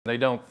They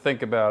don't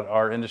think about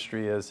our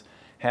industry as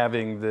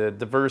having the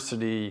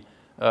diversity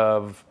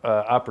of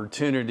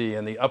opportunity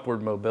and the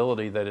upward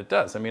mobility that it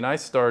does. I mean,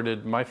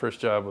 my first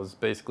job was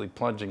basically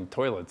plunging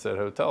toilets at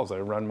hotels. I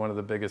run one of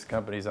the biggest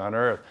companies on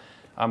earth.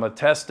 I'm a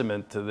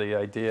testament to the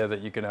idea that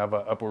you can have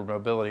an upward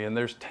mobility. And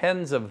there's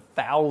tens of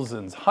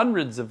thousands,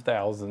 hundreds of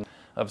thousands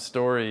of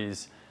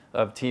stories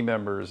of team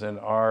members in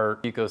our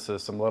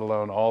ecosystem, let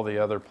alone all the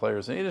other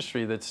players in the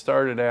industry that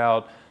started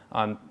out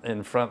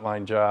in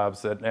frontline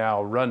jobs that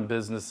now run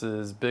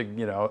businesses, big,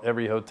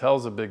 every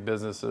hotel's a big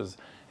businesses,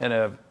 and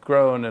have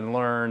grown and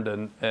learned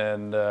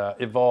and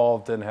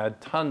evolved and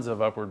had tons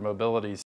of upward mobility.